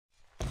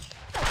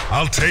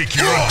I'll take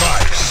your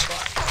advice.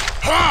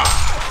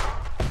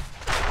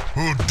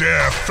 Who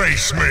dare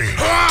face me?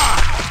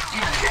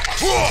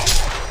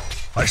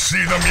 I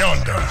see them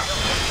yonder.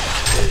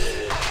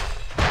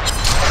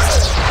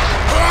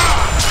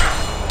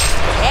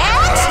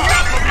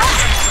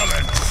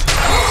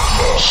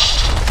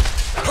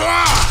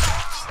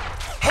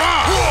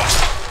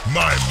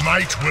 My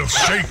might will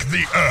shake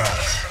the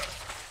earth.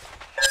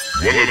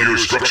 One of your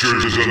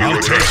structures is under I'll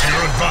attack. take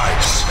your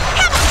advice.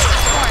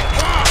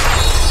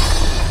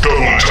 Double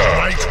My tap.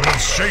 might will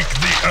shake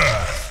the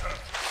earth.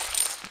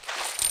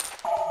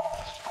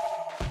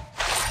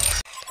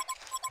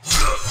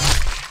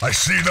 I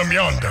see them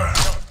yonder.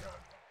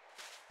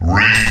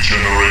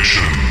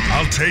 Regeneration.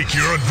 I'll take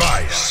your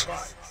advice.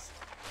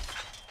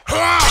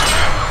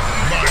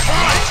 My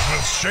might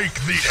will shake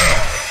the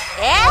earth.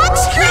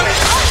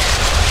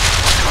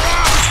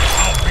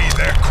 I'll be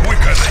there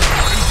quicker than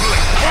you can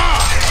blink.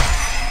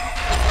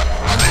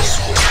 This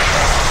will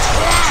hurt.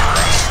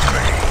 Trust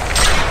me.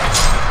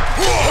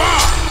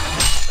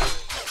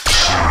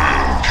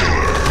 Serial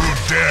killer. Who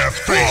dare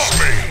face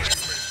me?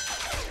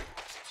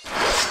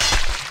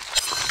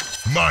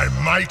 My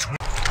might will...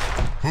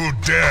 Who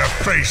dare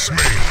face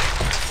me?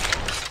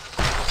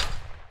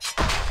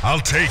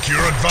 I'll take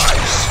your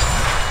advice.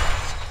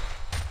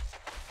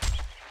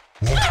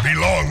 Won't be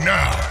long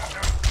now.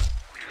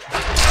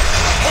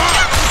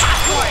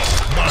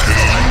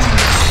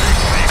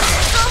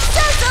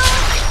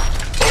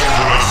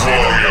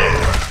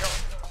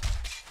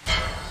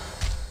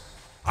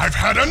 I've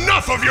had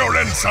enough of your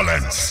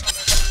insolence!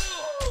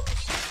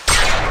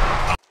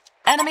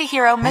 Enemy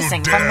hero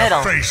missing from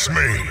middle. Face me!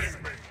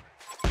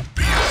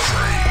 Be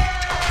afraid.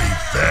 Be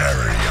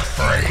very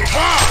afraid.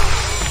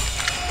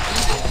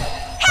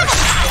 I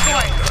see them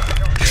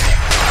yonder.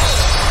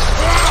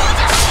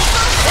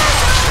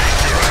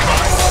 Take your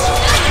advice.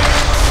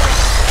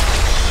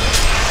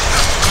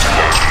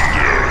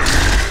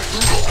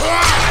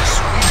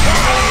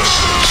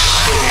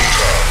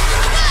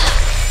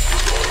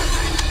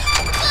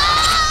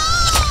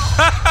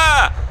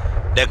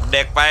เ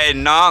ด็กๆไป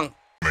น้อง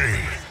Me.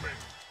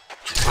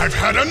 I've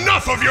had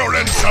enough of your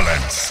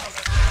insolence!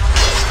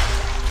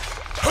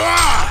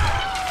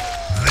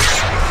 This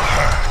will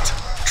hurt.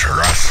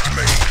 Trust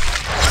me.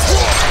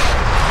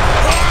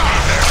 I'll be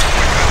there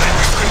quicker than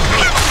you can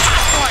blink.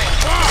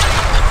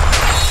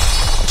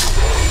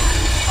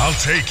 I'll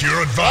take your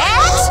advice.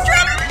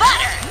 Extra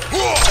butter!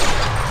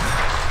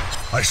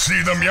 I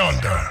see them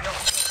yonder.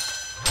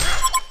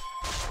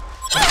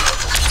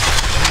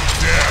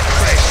 Dare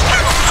face me.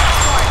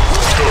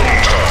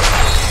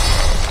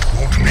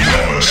 Won't be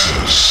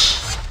Nemesis.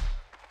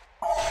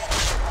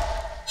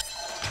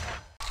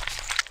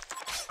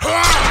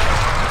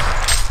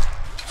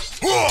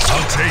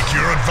 I'll take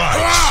your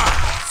advice.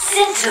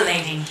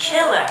 Scintillating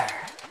killer.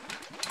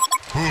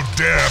 Who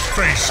dare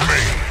face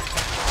me?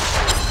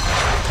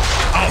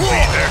 I'll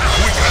be there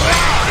quicker than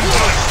you can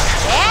blink.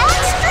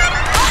 Extra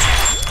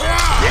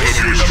One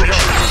of your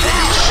structures is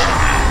under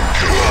serial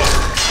killer.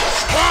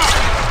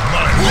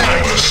 My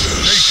might will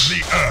Nemesis. shake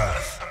the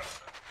earth.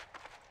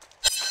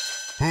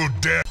 Who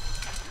dare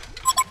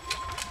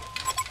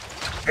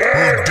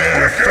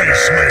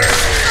face me?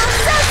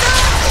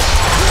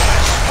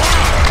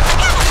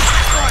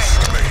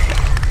 Trust me.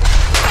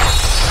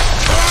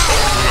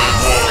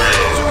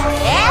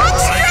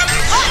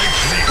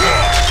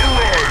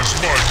 Arise,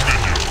 my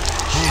minion.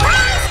 Who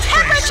dare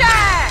face me?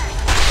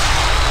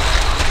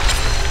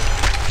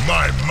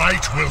 My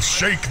might will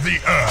shake the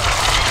earth.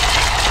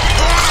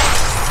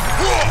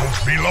 Won't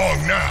be long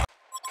now.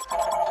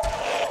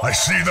 I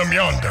see them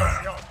yonder.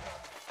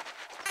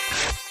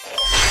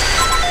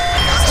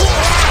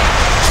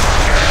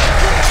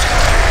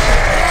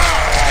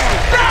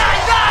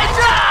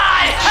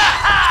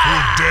 Who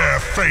dare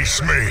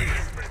face me?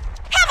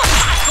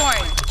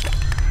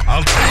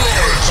 I'll take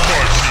your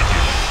advice.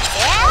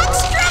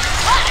 Extra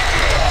butter!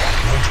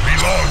 Won't be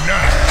long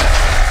now.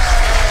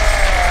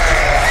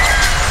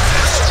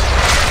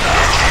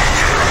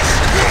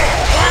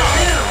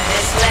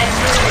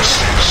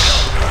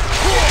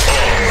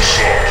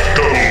 Onslaught.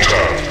 Double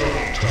tap.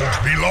 Won't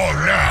be long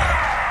now.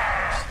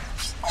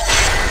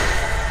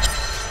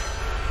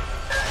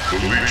 The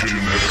Legion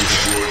have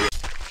destroyed.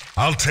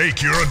 I'll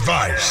take your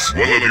advice.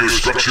 One of your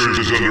structures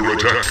is under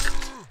attack.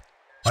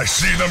 I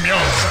see them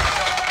yonder.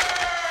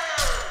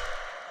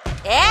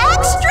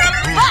 Extra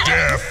Who butter!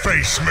 dare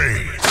face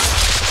me?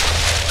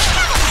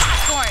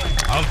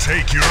 I'll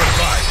take your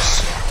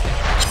advice.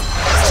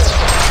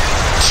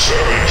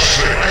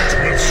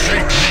 7-6. Will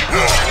shake the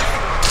earth.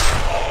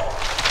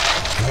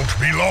 Won't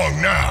be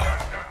long now.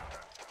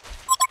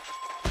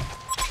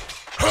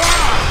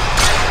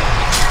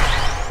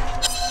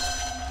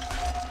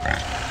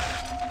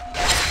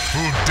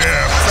 Who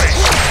dare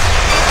face me?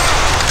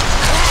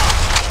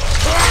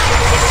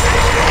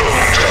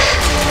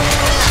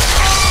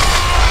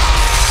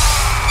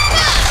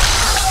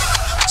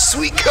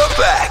 Sweet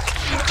comeback.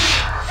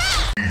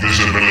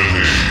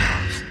 Invisibility.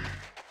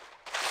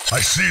 I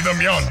see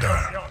them yonder.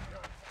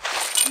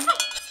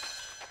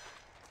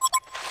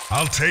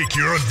 I'll take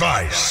your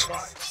advice.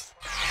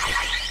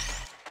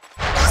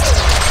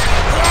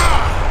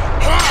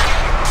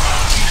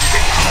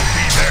 I'll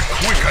be there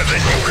quicker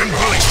than you can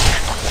blink.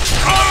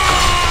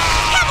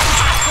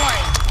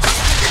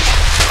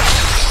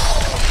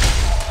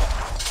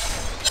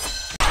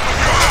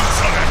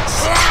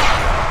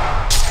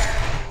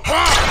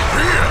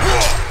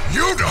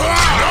 You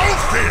don't know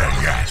fear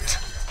yet.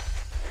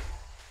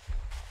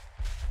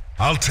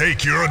 I'll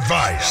take your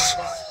advice.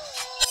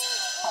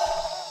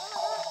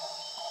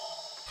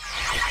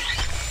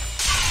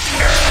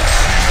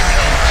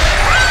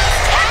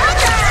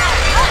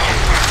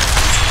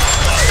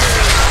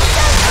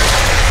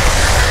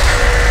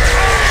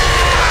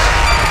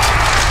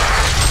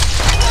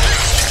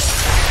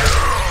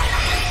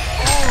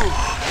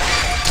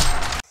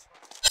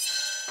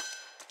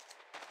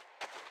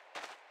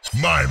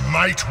 My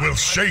might will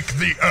shake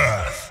the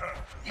earth.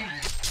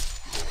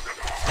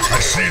 I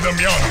see them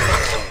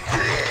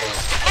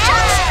yonder.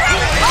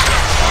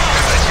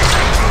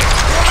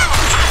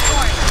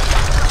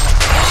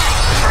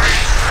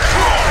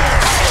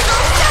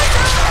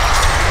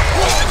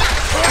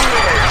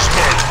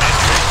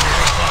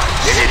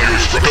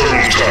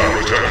 Double tower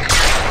attack.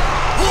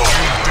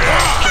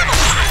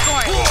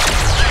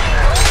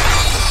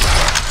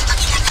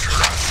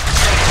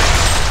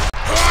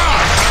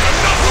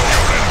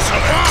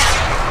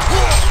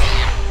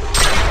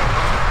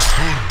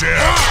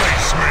 Dare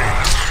face me.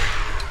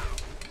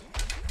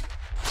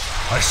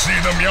 I see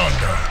them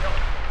yonder.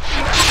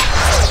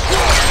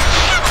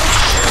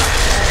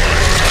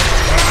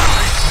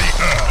 The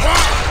earth.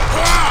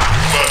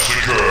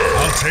 Massacre.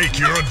 I'll take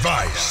your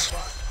advice.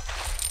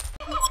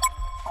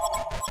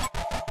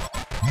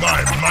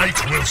 My might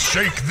will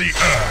shake the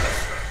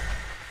earth.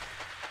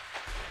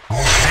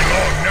 Won't be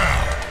long now.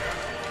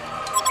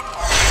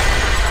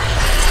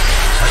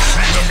 I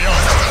see them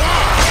yonder.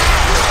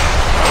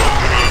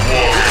 Ultimate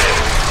warrior.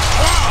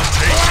 I'll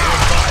take your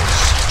advice.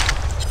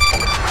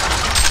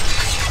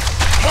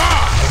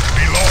 Won't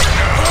be long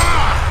now.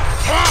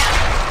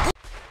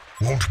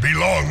 Won't be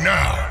long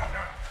now.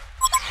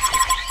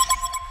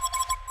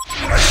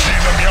 I see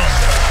them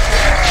yonder.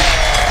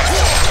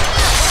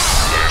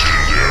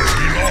 Legendary. Won't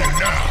be long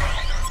now.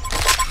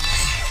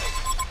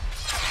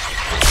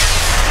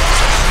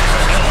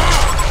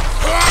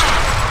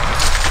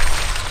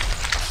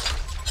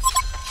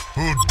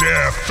 Who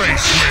dare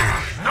face me?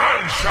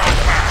 None shall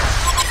pass.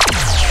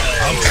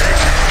 I'll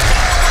take it.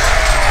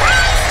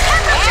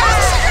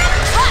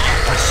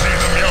 I see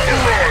them yonder.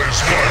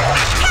 Rise, my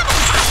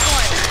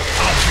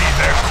I'll be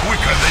there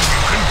quicker than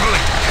you can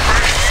blink.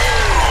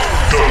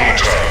 double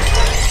tap.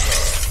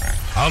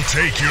 I'll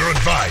take your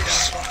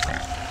advice.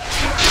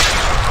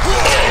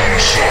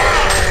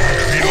 Onslaught.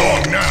 Won't be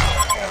long now.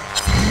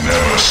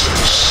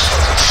 Nemesis.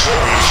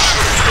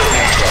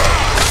 Double tap.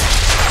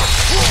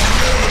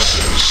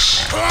 Nemesis.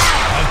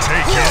 I'll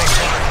take your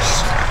advice.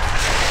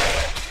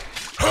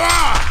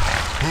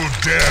 Who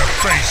dare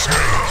face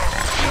me?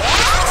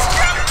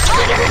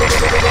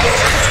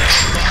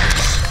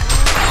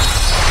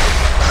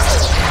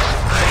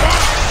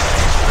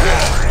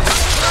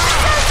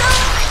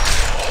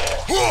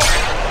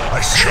 I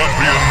see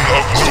Champion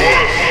of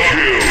Newerth.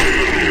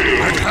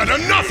 Kill. I've had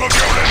enough of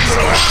your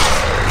insolence.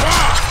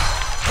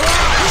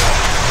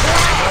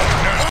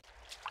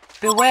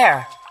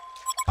 Beware.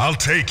 I'll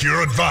take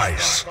your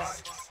advice.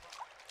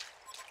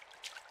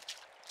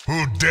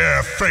 Who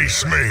dare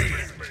face me?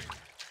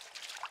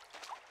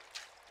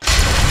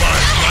 My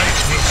might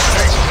will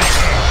shake the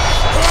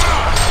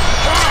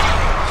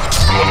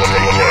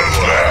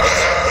earth.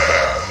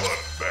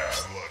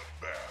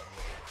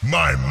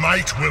 My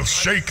might will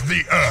shake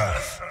the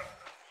earth.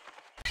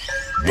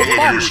 One of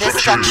Defend your this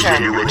structures is structure.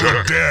 under Who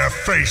attack. dare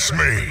face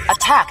me?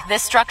 Attack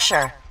this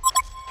structure.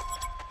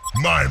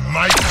 My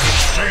might will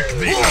shake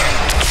the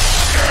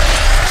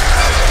earth.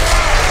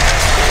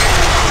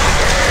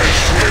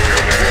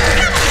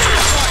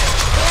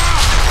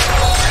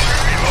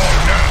 Be long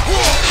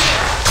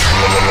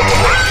now.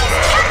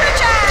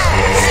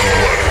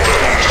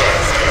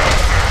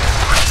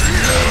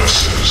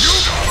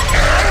 Nemesis.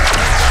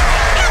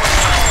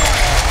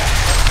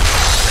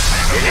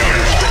 One of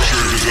your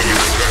structures is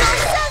under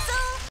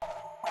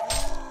attack.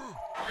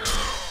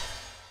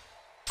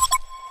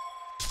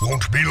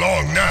 Won't be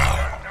long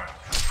now.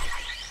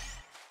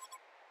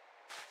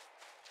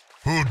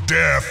 Who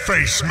dare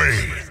face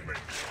me?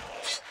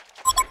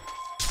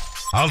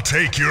 I'll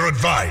take your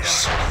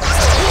advice.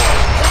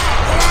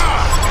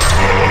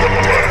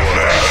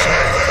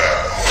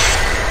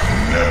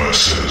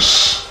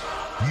 Nemesis.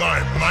 My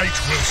might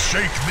will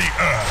shake the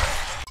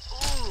earth.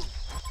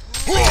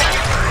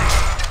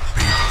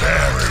 Be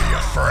very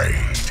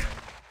afraid.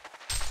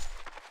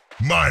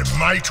 My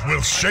might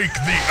will shake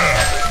the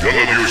earth. One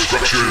of your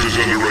structures is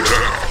under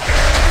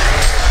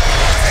attack.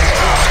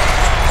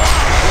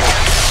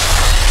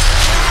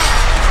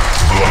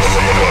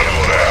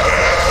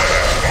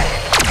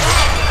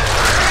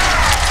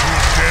 Who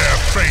dare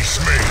face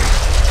me?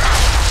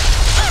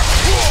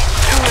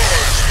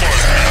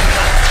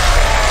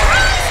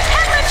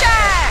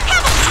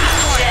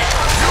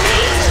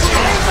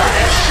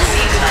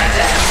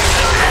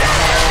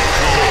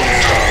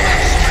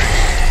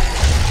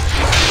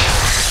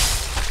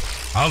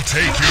 I'll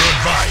take your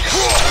advice.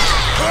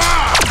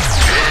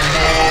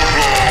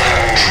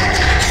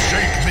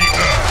 Shake the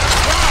earth.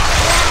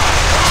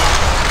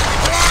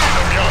 See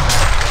them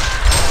yonder.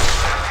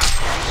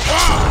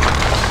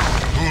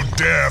 Who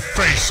dare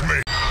face me?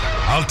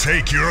 I'll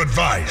take your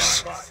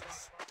advice.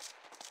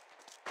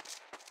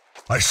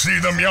 I see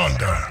them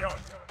yonder.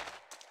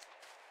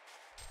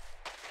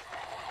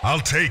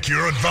 I'll take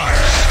your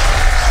advice.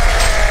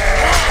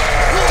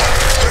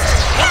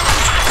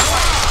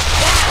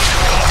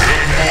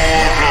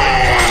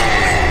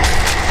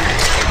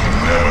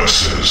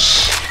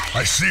 Nemesis.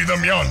 I see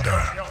them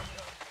yonder.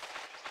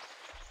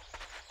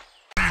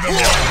 See them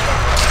yonder.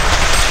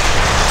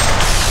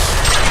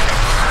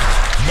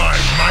 My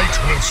might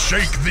will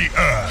shake the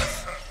earth.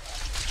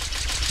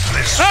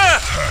 This will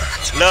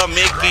hurt. เริ่ม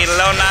มีกลิ่น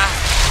แล้วนะ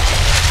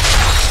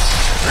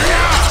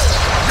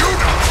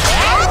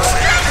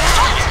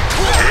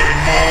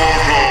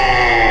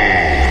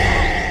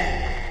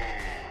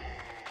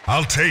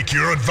I'll take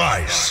your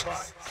advice.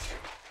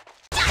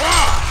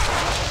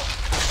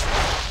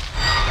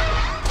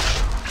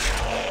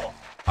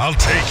 I'll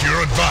take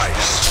your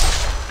advice.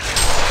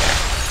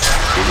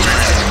 The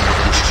Legion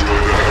have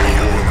destroyed the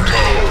HoN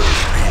Tower.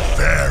 Be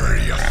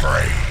very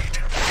afraid.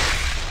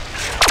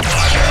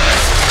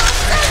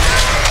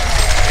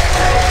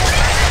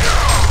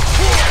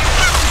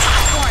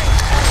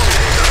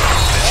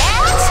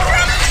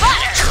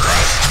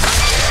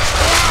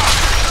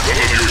 One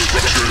of your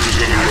structures is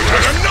under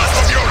attack. Enough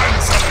of your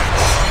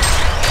insolence!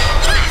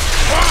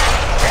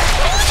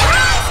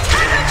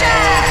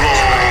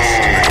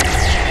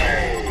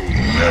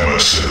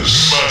 Nemesis.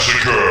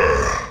 Massacre.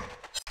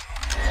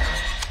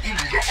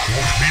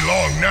 Won't be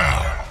long now.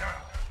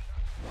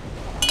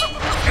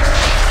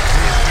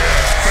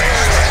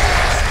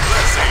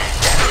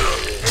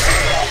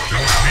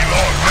 Won't be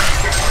long now.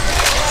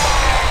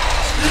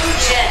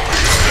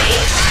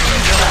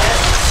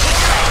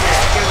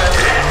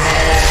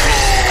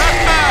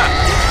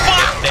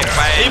 เด็กไป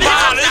ที่บ้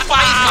านหรือไฟ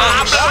สา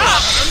มแล้ว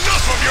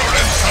Enough of your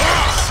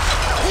insolence!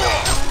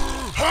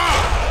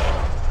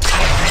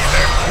 I'll be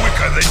there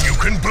quicker than you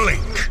can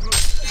blink.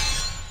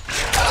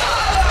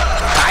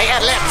 ขายแอ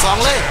ดแลกสอง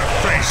เลย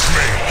Face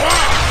me.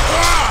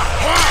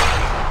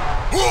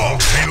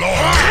 Won't be long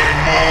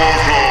now.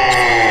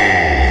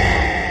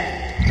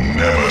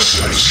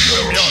 Nemesis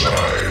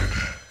outside.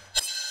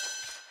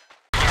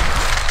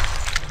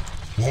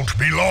 Won't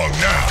be long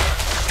now.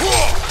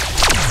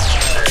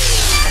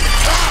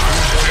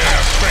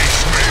 Dare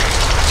face me.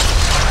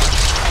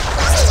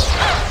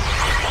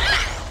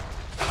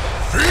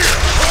 Fear.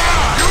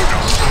 You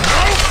don't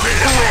know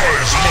fear.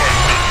 Rise, my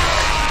knee.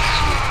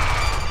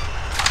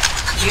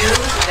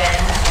 You've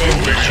been The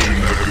Legion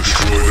have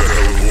destroyed the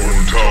HoN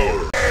Tower.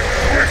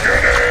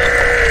 Wicked